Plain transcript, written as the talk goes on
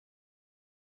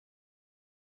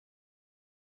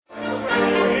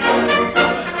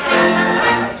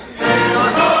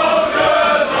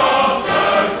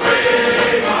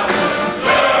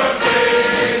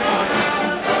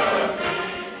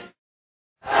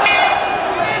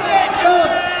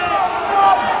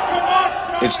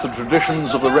It's the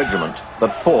traditions of the regiment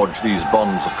that forge these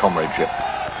bonds of comradeship.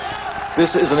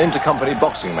 This is an inter-company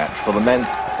boxing match for the men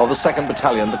of the 2nd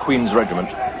Battalion, the Queen's Regiment,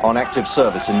 on active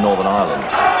service in Northern Ireland.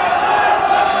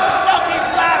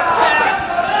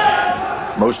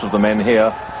 Most of the men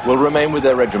here will remain with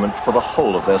their regiment for the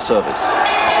whole of their service.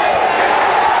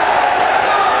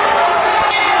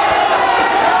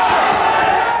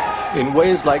 In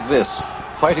ways like this,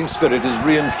 fighting spirit is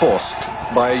reinforced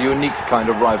by a unique kind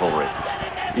of rivalry.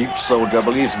 Each soldier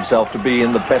believes himself to be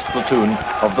in the best platoon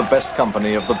of the best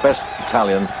company, of the best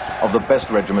battalion, of the best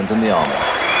regiment in the army.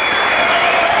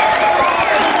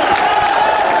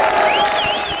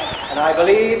 And I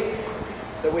believe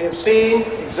that we have seen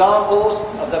examples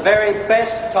of the very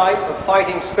best type of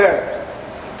fighting spirit.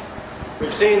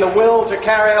 We've seen the will to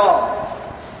carry on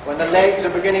when the legs are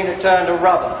beginning to turn to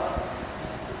rubber,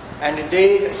 and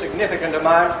indeed a significant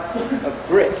amount of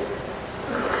grit.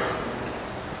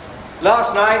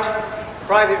 Last night,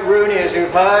 Private Rooney, as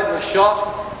you've heard, was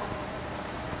shot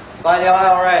by the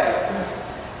IRA.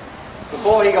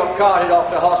 Before he got carted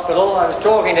off to hospital, I was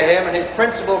talking to him, and his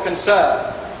principal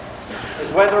concern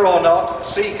is whether or not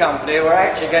C Company were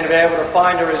actually going to be able to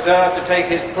find a reserve to take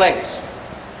his place.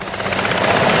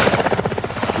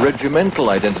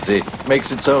 Regimental identity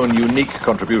makes its own unique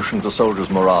contribution to soldiers'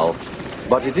 morale,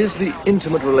 but it is the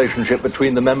intimate relationship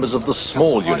between the members of the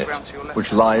small unit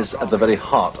which lies at the very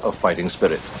heart of fighting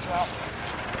spirit.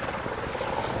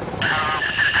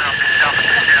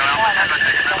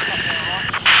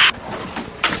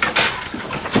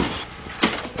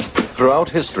 Throughout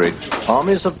history,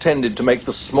 armies have tended to make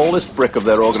the smallest brick of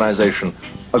their organization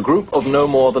a group of no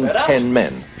more than 10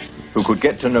 men who could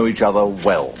get to know each other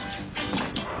well.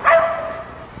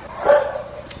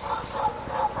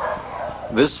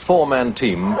 This 4-man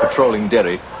team patrolling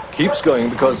Derry keeps going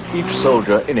because each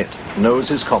soldier in it knows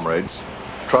his comrades,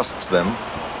 trusts them,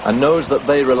 and knows that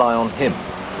they rely on him.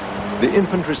 The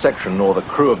infantry section, or the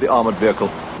crew of the armoured vehicle,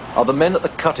 are the men at the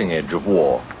cutting edge of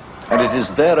war, and it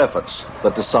is their efforts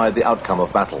that decide the outcome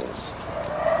of battles.